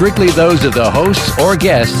program are strictly those of the hosts or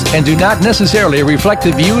guests and do not necessarily reflect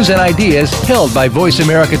the views and ideas held by Voice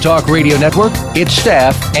America Talk Radio Network, its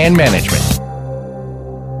staff, and management.